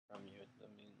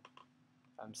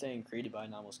I'm saying created by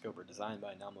Anomalouscobra, designed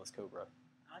by Anomalouscobra.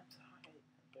 I'm sorry, I'm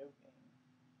joking.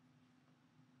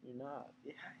 You're not.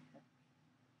 Yeah.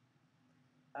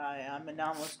 Hi, I'm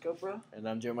Anomalouscobra. And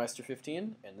I'm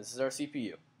JoeMeister15, and this is our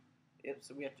CPU. Yep,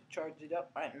 so we have to charge it up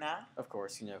right now. Of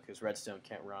course, because Redstone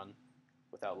can't run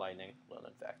without lightning. Well,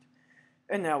 in fact.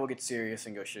 And now we'll get serious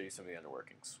and go show you some of the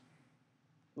underworkings.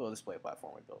 Little display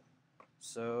platform we built.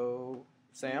 So,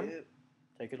 Sam, Yep.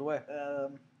 take it away.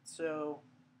 So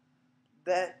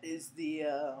that is the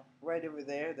right over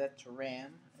there. That's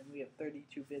RAM, and we have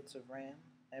 32 bits of RAM,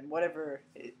 and whatever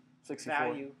 64.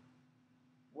 value.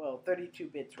 Well, 32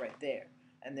 bits right there,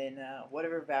 and then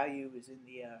whatever value is in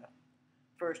the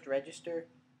first register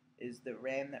is the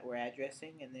RAM that we're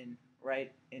addressing, and then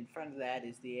right in front of that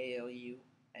is the ALU,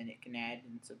 and it can add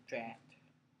and subtract.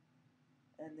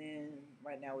 And then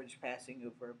right now we're just passing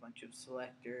over a bunch of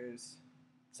selectors.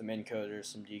 Some encoders,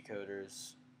 some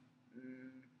decoders.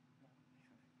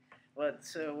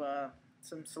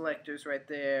 Some selectors right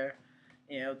there,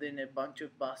 then a bunch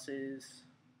of buses.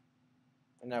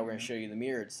 And now we're going to show you the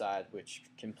mirrored side, which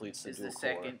completes the dual Is the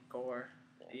core. second core.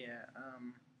 Yeah.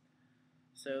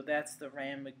 So that's the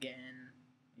RAM again.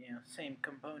 Same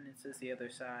components as the other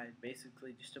side.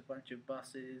 Basically, just a bunch of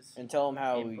buses. And tell them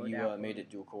how Input, you output. made it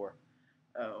dual core.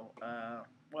 Well,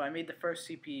 I made the first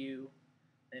CPU,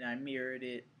 then I mirrored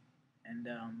it, and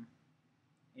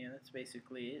that's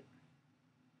basically it.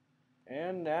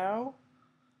 And now,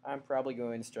 I'm probably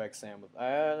going to strike Sam with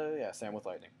Sam with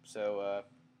lightning. So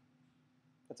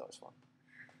that's always fun.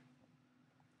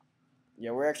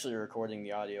 Yeah, we're actually recording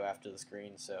the audio after the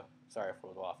screen, so sorry if we're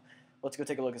a little off. Let's go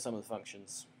take a look at some of the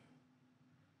functions.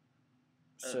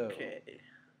 So, Okay.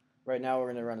 right now we're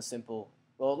going to run a simple.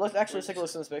 Well, let's take a look at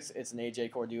some specs. It's an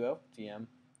AJ Core Duo TM.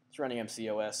 It's running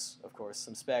MCOS, of course.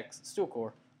 Some specs. It's dual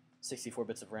core, 64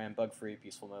 bits of RAM, bug-free,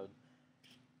 peaceful mode.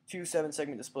 2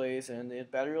 7-segment displays, and the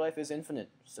battery life is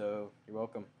infinite. So you're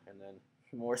welcome. And then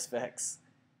more specs.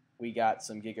 We got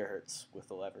some gigahertz with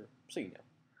the lever, so you know.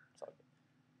 It's all good.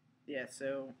 Yeah.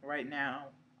 So right now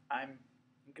I'm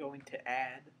going to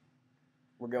add.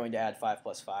 We're going to add 5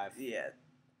 plus 5 Yeah.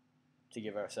 to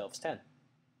give ourselves 10.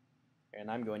 And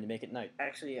I'm going to make it night.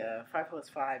 Actually, 5 plus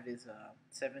 5 is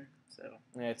 7. So.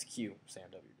 Yeah, it's Q. Sam,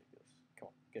 don't be ridiculous. Come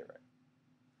on, get it right.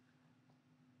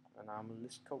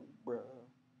 Anomalouscobra.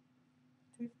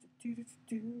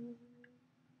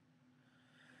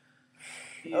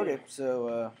 Yeah. Okay,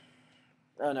 so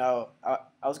oh no,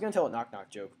 I was gonna tell a knock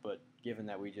joke, but given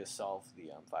that we just solved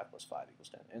the 5 plus 5 equals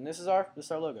 10, and this is our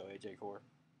logo, AJ Core.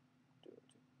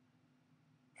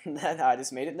 I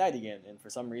just made it night again, and for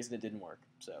some reason it didn't work.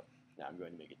 So now I'm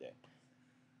going to make it day.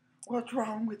 What's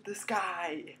wrong with the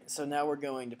sky? So now we're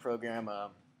going to program.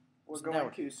 We're going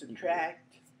to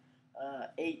subtract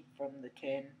 8 from the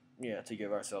 10. Yeah, to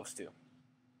give ourselves 2.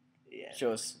 Yeah.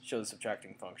 Show the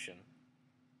subtracting function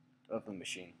of the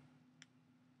machine.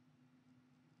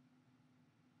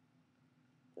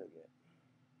 Okay.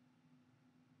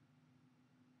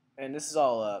 And this is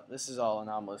all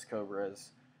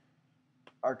Anomalouscobra's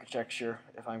architecture.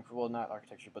 Not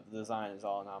architecture, but the design is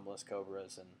all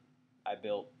Anomalouscobra's, and I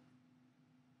built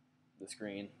the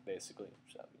screen basically.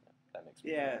 So that makes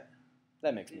me cool.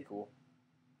 That makes me cool.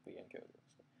 The encoder.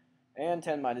 And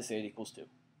 10 minus 8 equals 2.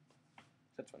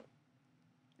 That's funny.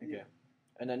 Okay. Yeah.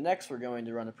 And then next we're going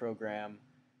to run a program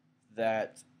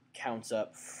that counts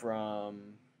up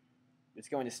from. It's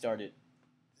going to start at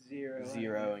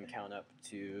 0 and count up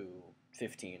to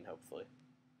 15, hopefully.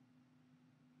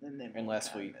 And then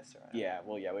unless we mess around.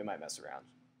 we might mess around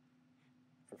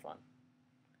for fun.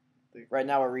 Right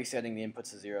now we're resetting the inputs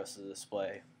to 0, so the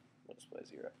display will display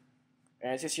 0.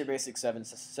 And it's just your basic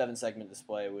 7-segment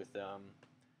display with a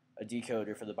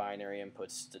decoder for the binary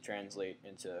inputs to translate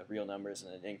into real numbers,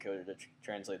 and an encoder to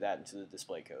translate that into the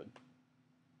display code.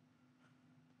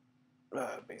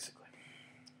 Basically.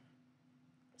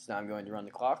 So now I'm going to run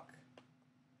the clock,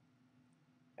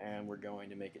 and we're going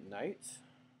to make it night.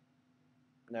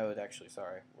 No, we're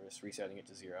just resetting it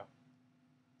to 0.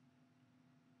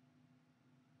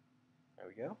 There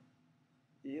we go.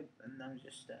 Yep, and I'm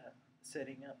just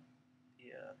setting up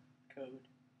the code.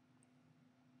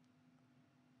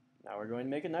 Now we're going to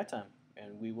make it nighttime,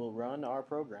 and we will run our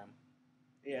program.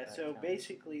 Yeah, so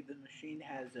basically the machine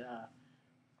has a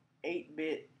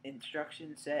 8-bit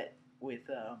instruction set with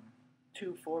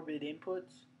 2 4-bit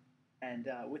inputs, and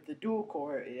with the dual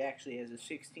core it actually has a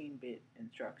 16-bit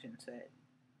instruction set.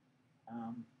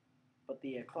 But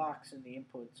the clocks and the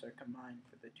inputs are combined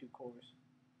for the 2 cores.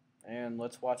 And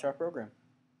let's watch our program.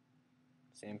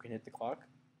 Sam can hit the clock.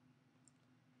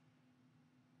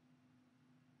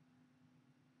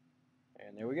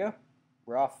 And there we go.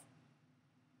 We're off.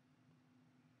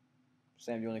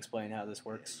 Sam, do you want to explain how this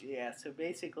works? Yeah, so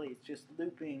basically it's just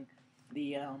looping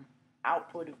the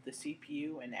output of the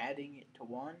CPU and adding it to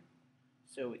 1,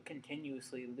 so it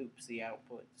continuously loops the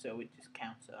output, so it just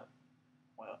counts up.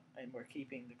 Well, and we're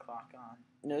keeping the clock on.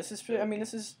 No, this is. I mean,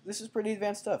 this is pretty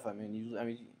advanced stuff. I mean,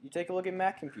 you take a look at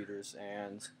Mac computers,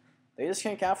 and they just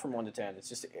can't count from 1 to 10.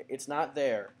 It's not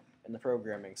there in the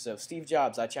programming. So, Steve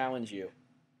Jobs, I challenge you,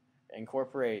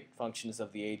 incorporate functions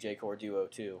of the AJ Core Duo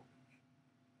 2.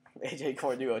 AJ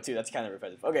Core Duo 2. That's kind of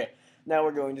repetitive. Okay, now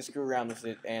we're going to screw around with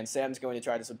it, and Sam's going to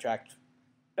try to subtract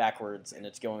backwards, and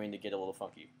it's going to get a little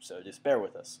funky. So just bear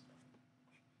with us.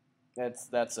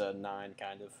 That's a 9,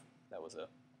 kind of. That was a...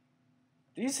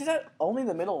 Did you see that? Only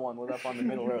the middle one was up on the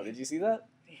middle row. Did you see that?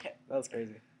 Yeah. That was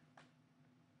crazy.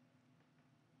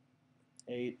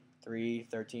 8, 3,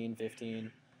 13,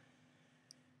 15.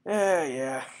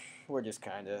 Yeah. We're just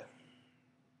kind of,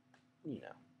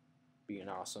 being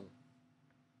awesome.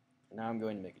 Now I'm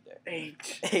going to make a day.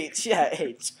 H. Yeah,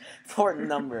 H. Important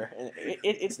number.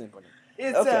 It's an important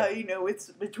number. It's, okay. It's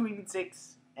between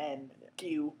 6 and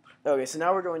Q. Okay, so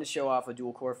now we're going to show off a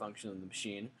dual core function of the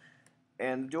machine.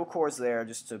 And the dual core is there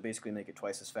just to basically make it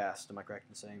twice as fast. Am I correct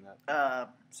in saying that?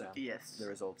 Sam, yes. The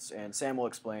results. And Sam will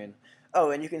explain.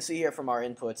 Oh, and you can see here from our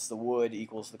inputs, the wood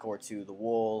equals the core 2. The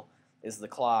wool is the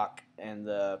clock and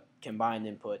the combined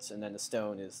inputs. And then the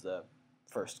stone is the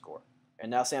first core. And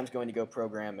now Sam's going to go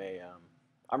program a...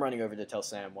 I'm running over to tell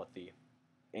Sam what the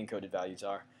encoded values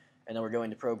are. And then we're going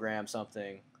to program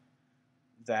something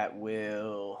that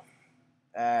will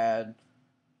add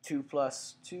 2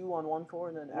 plus 2 on one core,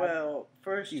 and then add... Well,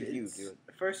 first we're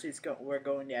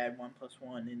going to add 1 plus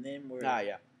 1, and then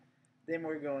then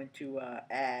we're going to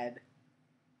add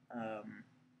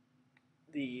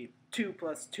the 2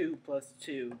 plus 2 plus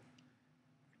 2.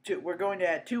 We're going to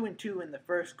add 2 and 2 in the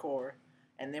first core,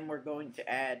 and then we're going to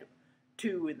add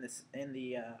 2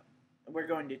 we're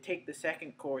going to take the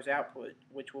second core's output,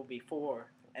 which will be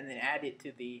 4, and then add it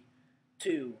to the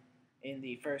 2 in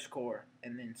the first core,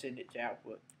 and then send it to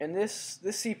output. And this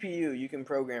CPU, you can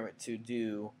program it to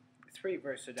do... It's pretty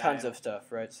versatile. Tons of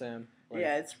stuff, right, Sam? Like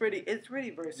yeah, it's pretty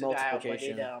versatile, but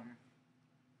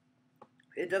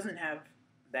it doesn't have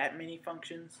that many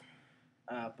functions,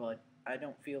 but I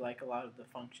don't feel like a lot of the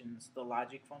functions, the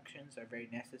logic functions, are very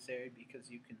necessary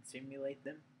because you can simulate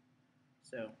them.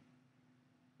 So,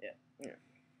 yeah.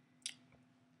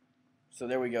 So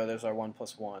there we go. There's our 1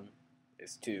 plus 1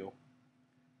 is 2.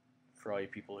 For all you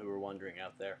people who are wondering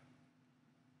out there.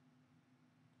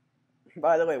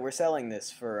 By the way, we're selling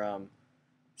this for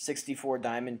 64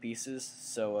 diamond pieces,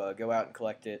 so go out and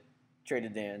collect it, trade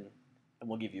it in, and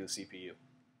we'll give you a CPU.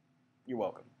 You're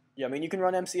welcome. Yeah, I mean, you can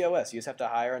run MCOS. You just have to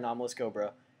hire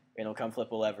Anomalouscobra, and it'll come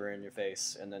flip a lever in your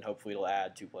face, and then hopefully it'll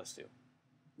add 2 plus 2.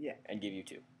 Yeah. And give you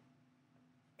 2.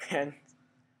 And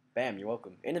bam, you're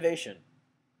welcome. Innovation.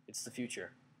 It's the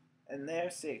future. And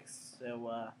there's 6,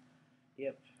 so,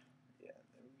 yep.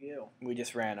 We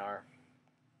just ran our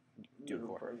dual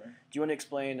core program. Do you want to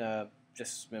explain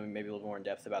just maybe a little more in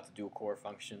depth about the dual core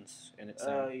functions in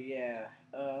itself? Yeah.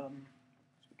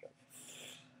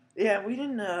 Yeah, we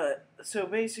didn't. So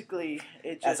basically,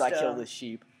 it just as I kill this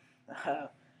sheep.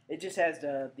 It just has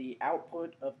the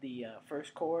output of the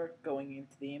first core going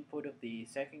into the input of the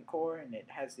second core, and it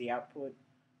has the output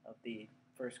of the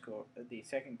the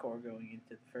second core going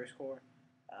into the first core.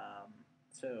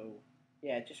 So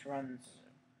yeah, it just runs.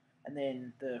 And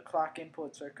then the clock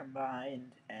inputs are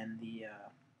combined, and the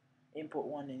input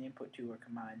 1 and input 2 are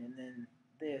combined. And then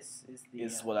this is the...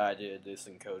 This is what I did, this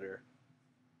encoder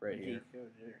right here.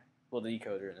 Decoder. Well, the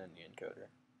decoder and then the encoder.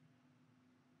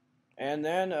 And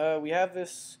then we have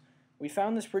this... We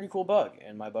found this pretty cool bug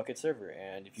in my Bukkit server,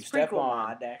 and if you step on...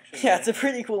 mod, actually. Yeah, it's a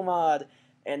pretty cool mod,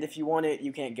 and if you want it,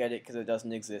 you can't get it because it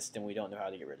doesn't exist, and we don't know how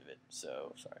to get rid of it,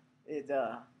 so sorry. It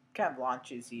kind of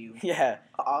launches you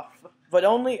off. But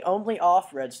only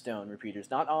off redstone repeaters,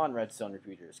 not on redstone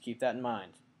repeaters. Keep that in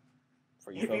mind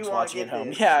for you folks watching at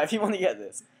home. Yeah, if you want to get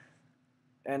this.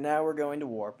 And now we're going to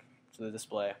warp to the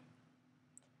display.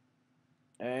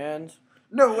 And...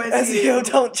 No, SEO,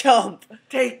 don't jump!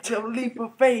 Take the leap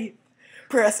of faith!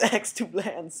 Press X to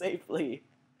land safely.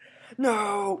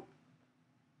 No!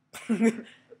 And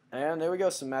there we go,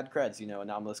 some mad creds,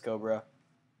 Anomalouscobra,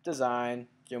 design,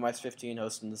 GeoMice15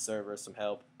 hosting the server, some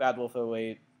help,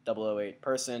 BadWolf08, 008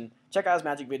 person. Check out his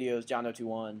magic videos,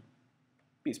 John021,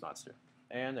 Beast Monster.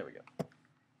 And there we go.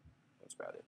 That's about it.